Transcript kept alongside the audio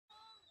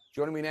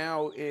Joining me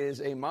now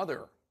is a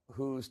mother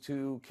whose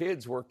two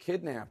kids were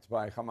kidnapped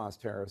by Hamas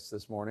terrorists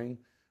this morning.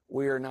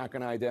 We are not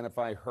going to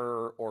identify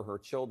her or her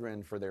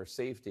children for their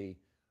safety.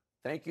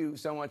 Thank you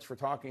so much for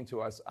talking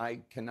to us. I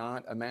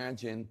cannot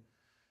imagine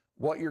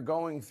what you're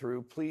going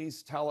through.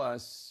 Please tell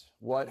us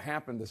what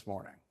happened this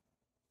morning.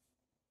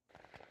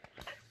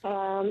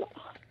 On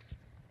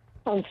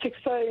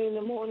 6:30 in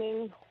the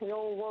morning, we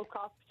all woke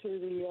up to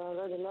the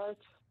red alert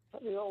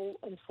that we all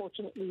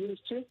unfortunately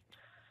used to.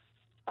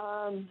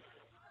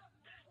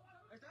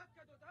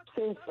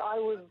 Since I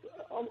was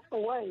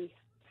away,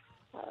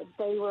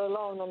 they were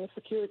alone on the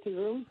security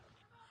room,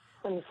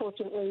 and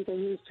unfortunately they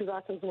used to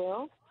that as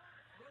well.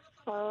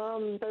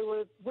 They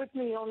were with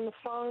me on the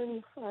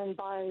phone, and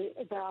by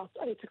about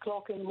 8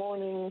 o'clock in the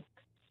morning,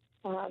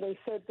 they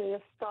said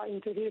they're starting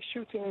to hear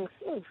shootings,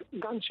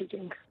 gun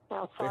shooting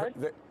outside.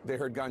 They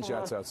heard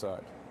gunshots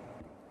outside.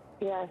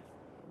 Yeah.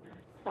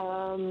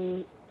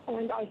 And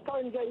I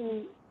started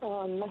getting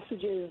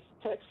messages,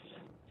 texts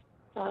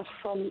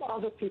from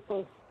other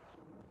people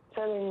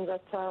telling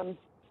that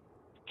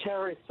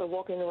terrorists are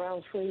walking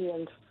around free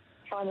and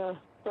trying to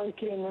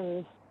break in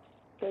and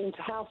get into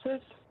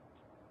houses.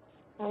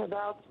 And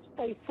about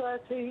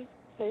 8:30,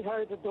 they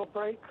heard the door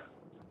break.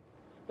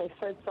 They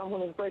said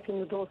someone was breaking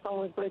the door,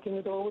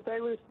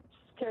 They were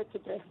scared to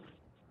death.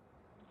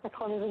 I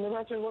can't even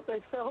imagine what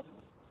they felt.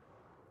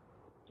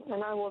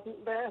 And I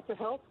wasn't there to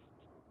help.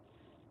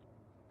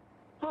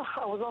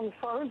 I was on the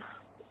phone,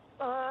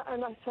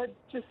 and I said,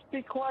 just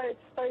be quiet,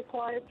 stay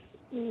quiet,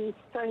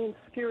 stay in the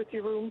security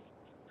room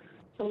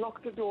and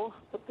lock the door.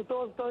 But the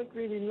doors don't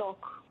really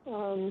lock.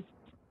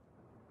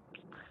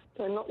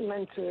 They're not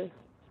meant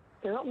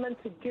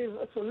to give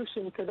a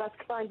solution to that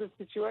kind of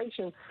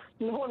situation.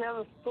 No one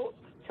ever thought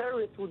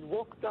terrorists would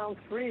walk down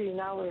free in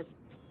our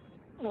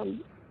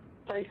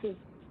places.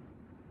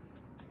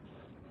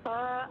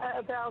 At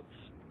about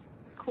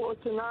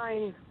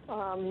 8:45,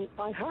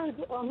 I heard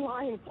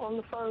online on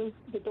the phone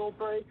the door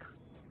break.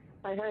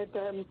 I heard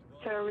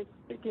terrorists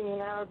speaking in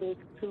Arabic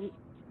to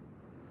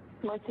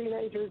my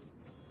teenagers,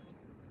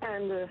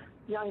 and the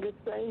youngest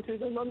saying to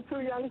them, "I'm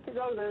too young to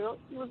go there."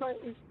 It was like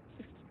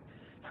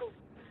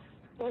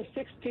they're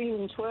 16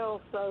 and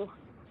 12, so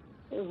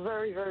it was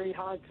very, very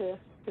hard to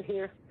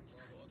hear.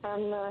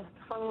 And the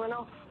phone went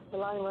off, the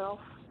line went off.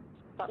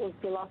 That was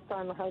the last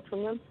time I heard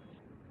from them.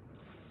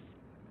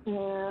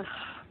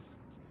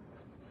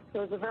 It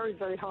was a very,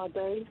 very hard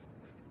day.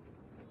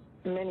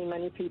 Many,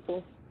 many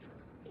people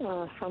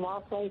from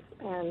our place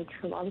and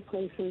from other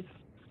places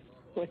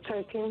were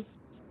taken.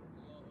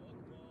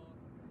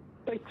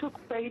 They took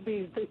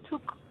babies, they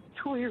took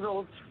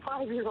 2-year-olds,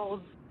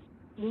 5-year-olds,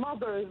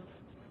 mothers,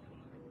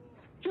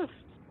 just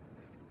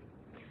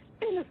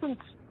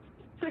innocent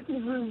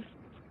citizens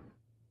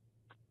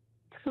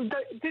who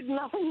did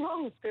nothing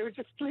wrong. They were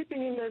just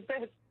sleeping in their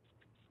beds.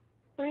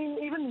 I mean,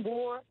 even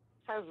war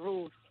has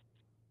rules.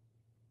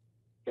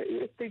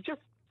 They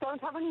just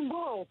don't have any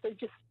morals.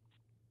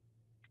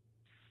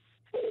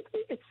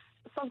 It's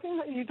something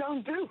that you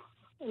don't do.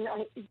 And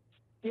I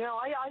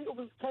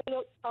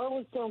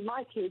always tell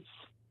my kids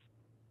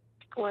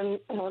when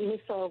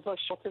missiles are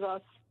shot at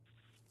us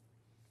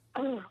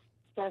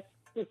that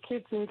the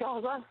kids in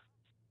Gaza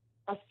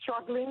are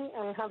struggling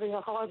and having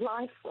a hard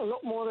life a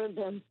lot more than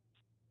them.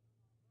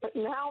 But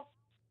now,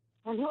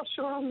 I'm not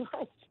sure I'm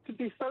right to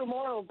be so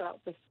moral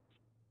about this.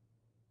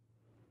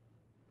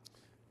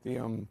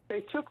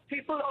 They took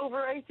people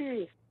over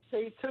 80.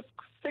 They took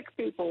sick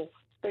people.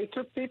 They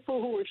took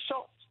people who were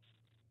shot,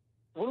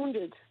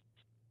 wounded,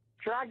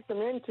 dragged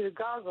them into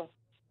Gaza.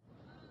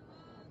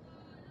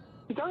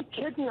 You don't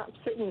kidnap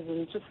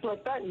citizens just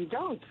like that. You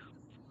don't.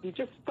 You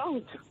just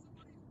don't.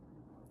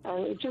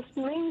 And it just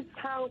means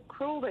how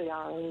cruel they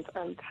are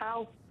and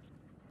how...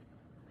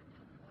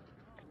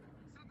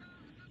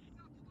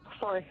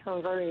 Sorry,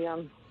 I'm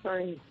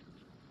very...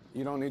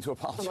 You don't need to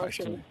apologize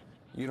emotional. to me.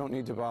 You don't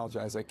need to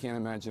apologize. I can't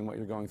imagine what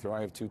you're going through.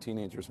 I have 2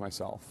 teenagers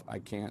myself. I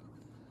can't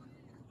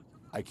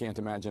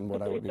imagine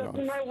what I would be going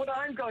through. It doesn't matter what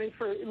I'm going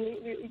through. I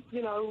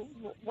mean,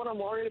 what I'm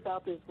worried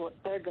about is what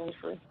they're going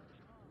through.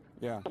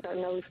 Yeah. I don't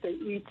know if they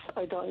eat.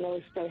 I don't know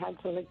if they had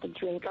something to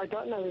drink. I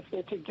don't know if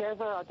they're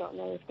together. I don't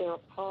know if they're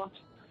apart.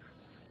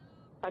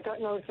 I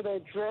don't know if they're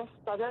dressed.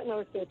 I don't know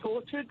if they're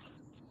tortured.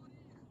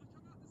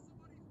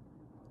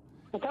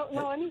 I don't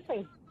know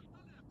anything.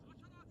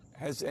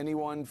 Has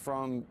anyone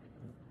from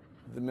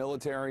the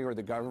military or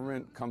the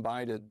government come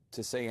by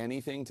to say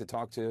anything, to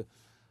talk to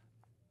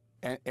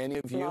any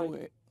of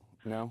you?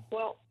 No?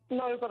 Well,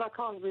 no, but I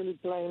can't really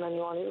blame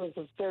anyone. It was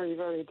a very,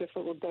 very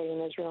difficult day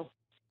in Israel.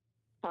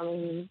 I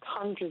mean,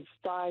 hundreds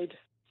died,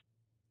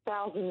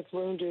 thousands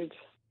wounded,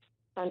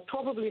 and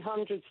probably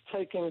hundreds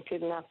taken,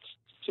 kidnapped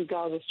to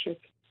Gaza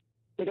Strip.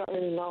 We don't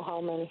really know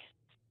how many.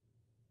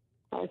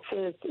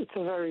 It's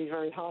a very,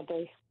 very hard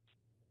day.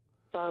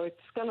 So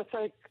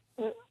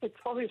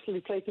it's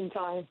obviously taking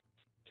time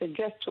to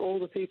get to all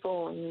the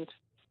people and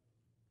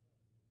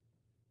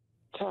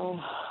to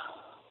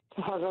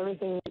have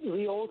everything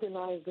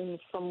reorganized in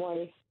some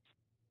way.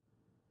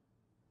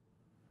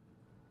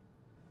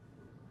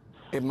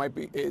 It might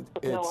be.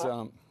 It's.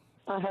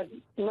 I had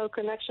no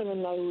connection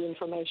and no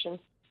information.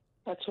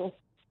 That's all.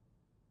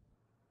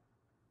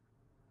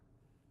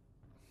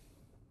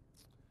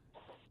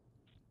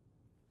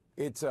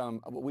 It's.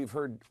 We've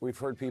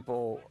heard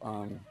people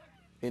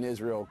in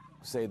Israel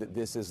say that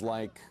this is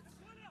like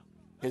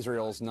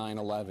Israel's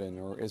 9/11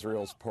 or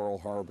Israel's Pearl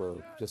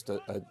Harbor, just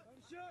a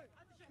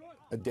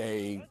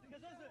day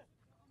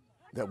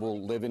that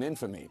will live in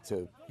infamy,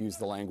 to use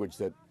the language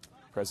that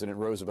President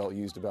Roosevelt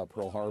used about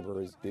Pearl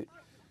Harbor.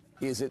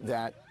 Is it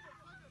that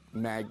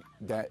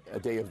a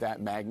day of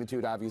that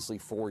magnitude? Obviously,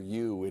 for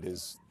you, it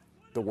is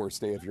the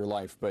worst day of your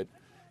life, but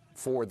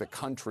for the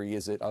country,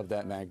 is it of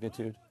that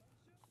magnitude?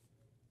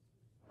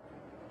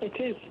 It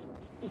is.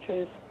 It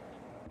is.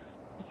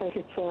 I think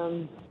it's.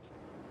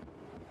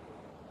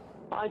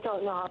 I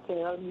don't know how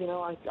to.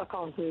 I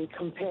can't really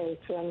compare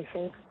it to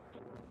anything.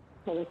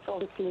 But it's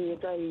obviously a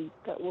day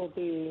that will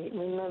be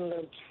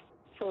remembered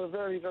for a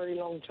very, very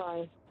long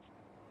time.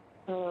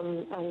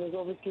 And there's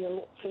obviously a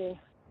lot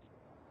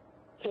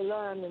to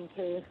learn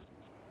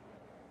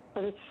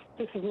but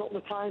this is not the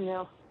time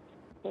now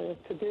to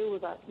deal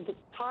with that. The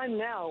time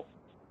now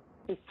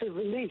is to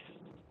release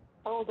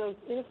all those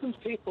innocent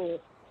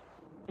people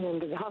in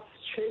the Gaza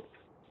Strip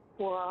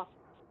who are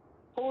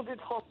held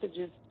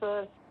hostages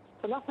for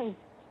nothing.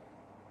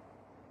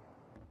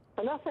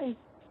 For nothing.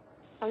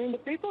 I mean, the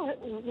people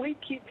we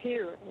keep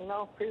here in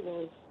our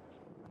prisons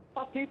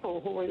are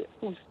people who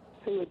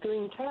are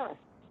doing terror,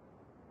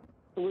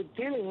 who are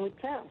dealing with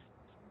terror.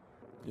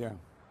 Yeah.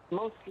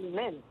 Mostly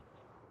men.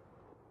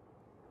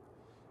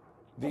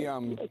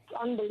 It's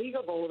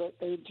unbelievable that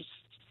they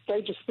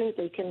just think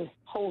they can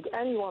hold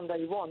anyone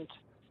they want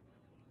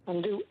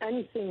and do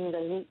anything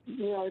they,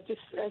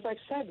 just as I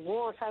said,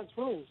 war has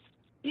rules.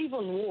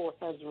 Even war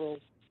has rules.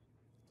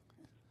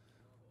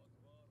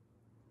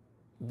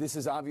 This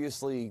is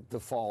obviously the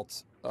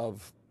fault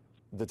of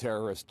the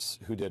terrorists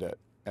who did it,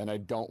 and I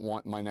don't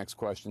want my next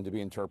question to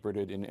be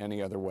interpreted in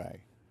any other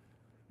way.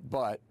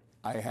 But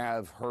I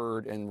have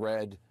heard and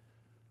read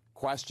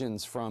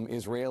questions from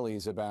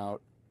Israelis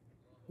about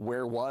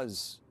where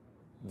was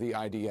the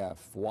IDF?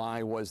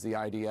 Why was the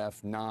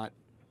IDF not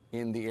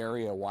in the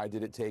area? Why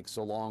did it take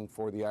so long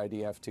for the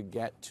IDF to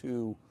get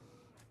to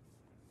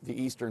the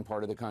eastern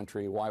part of the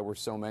country? Why were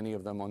so many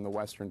of them on the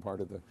western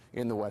part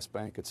in the West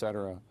Bank, et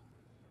cetera?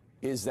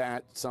 Is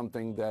that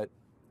something that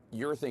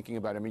you're thinking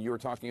about? I mean, you were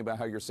talking about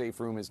how your safe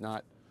room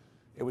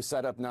it was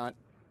set up not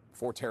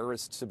for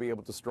terrorists to be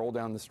able to stroll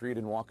down the street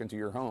and walk into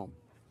your home.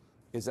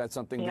 Is that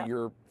something that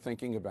you're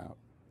thinking about?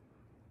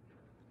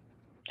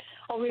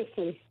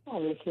 Obviously,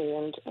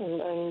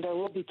 and there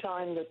will be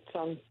time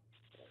that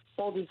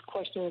all these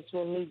questions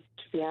will need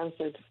to be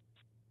answered.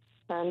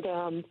 And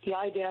the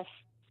IDF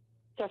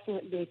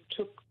definitely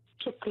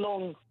took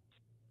long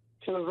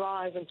to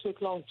arrive and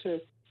took long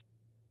to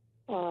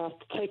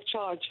take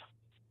charge.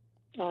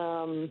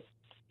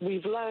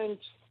 We've learned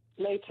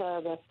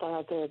later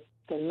that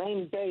the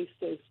main base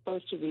is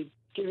supposed to be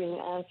giving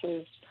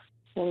answers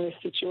in this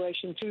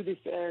situation to this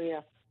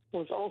area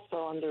was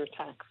also under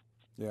attack.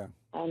 Yeah.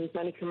 And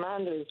many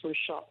commanders were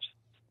shot.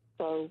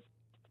 So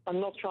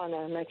I'm not trying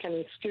to make any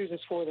excuses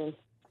for them.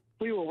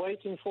 We were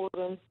waiting for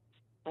them,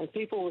 and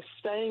people were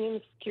staying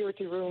in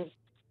security rooms,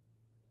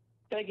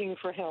 begging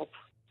for help.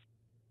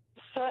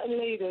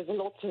 Certainly, there's a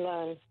lot to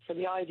learn for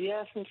the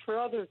IDF and for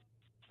others,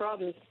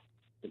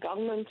 the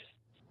government,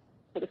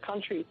 for the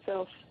country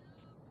itself.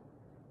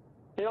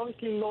 They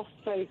obviously lost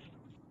faith,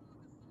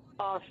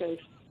 our faith,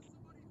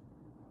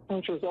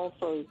 which was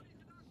also,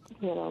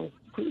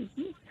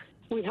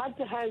 we had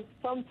to have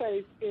some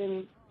faith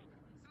in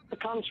the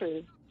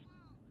country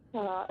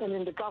and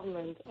in the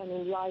government and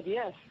in the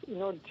IDF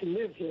in order to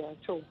live here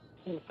at all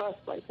in the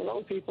first place. A lot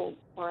of people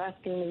are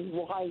asking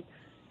me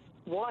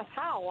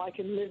how I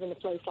can live in a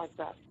place like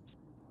that.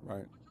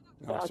 Right.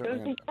 No, I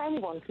don't think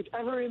anyone could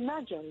ever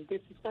imagine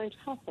this is going to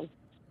happen.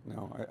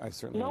 No, I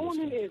certainly No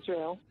understand. one in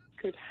Israel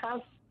could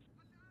have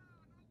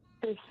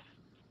this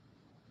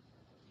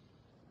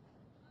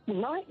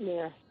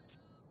nightmare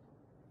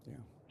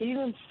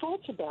even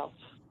thought about.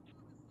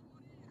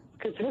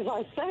 Because, as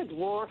I said,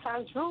 war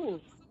has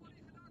rules.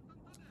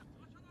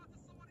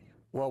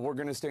 Well, we're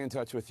going to stay in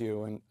touch with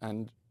you,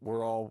 and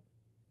we're all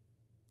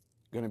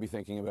going to be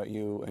thinking about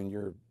you and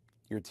your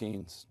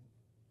teens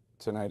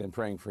tonight and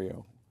praying for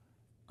you.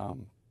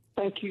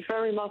 Thank you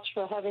very much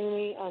for having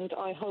me, and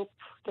I hope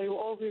they will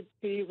all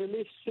be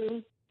released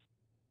soon.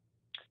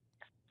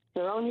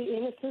 They're only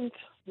innocent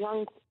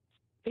young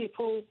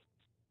people,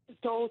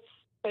 adults,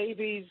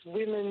 babies,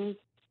 women,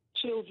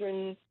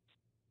 children,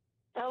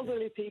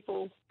 elderly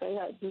people.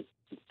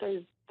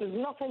 There's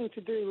nothing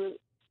to do with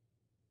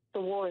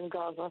the war in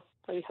Gaza.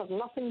 They have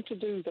nothing to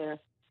do there.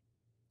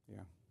 Yeah.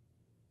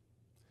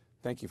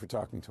 Thank you for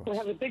talking to us. They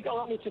have a big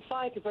army to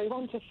fight. If they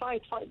want to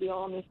fight the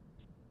army.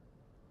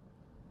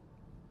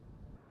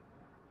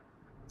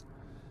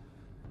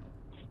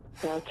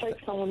 Take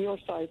some on your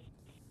side.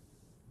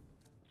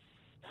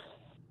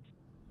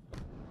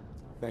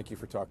 Thank you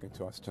for talking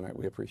to us tonight.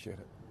 We appreciate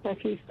it.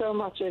 Thank you so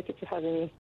much, Jacob, for having me.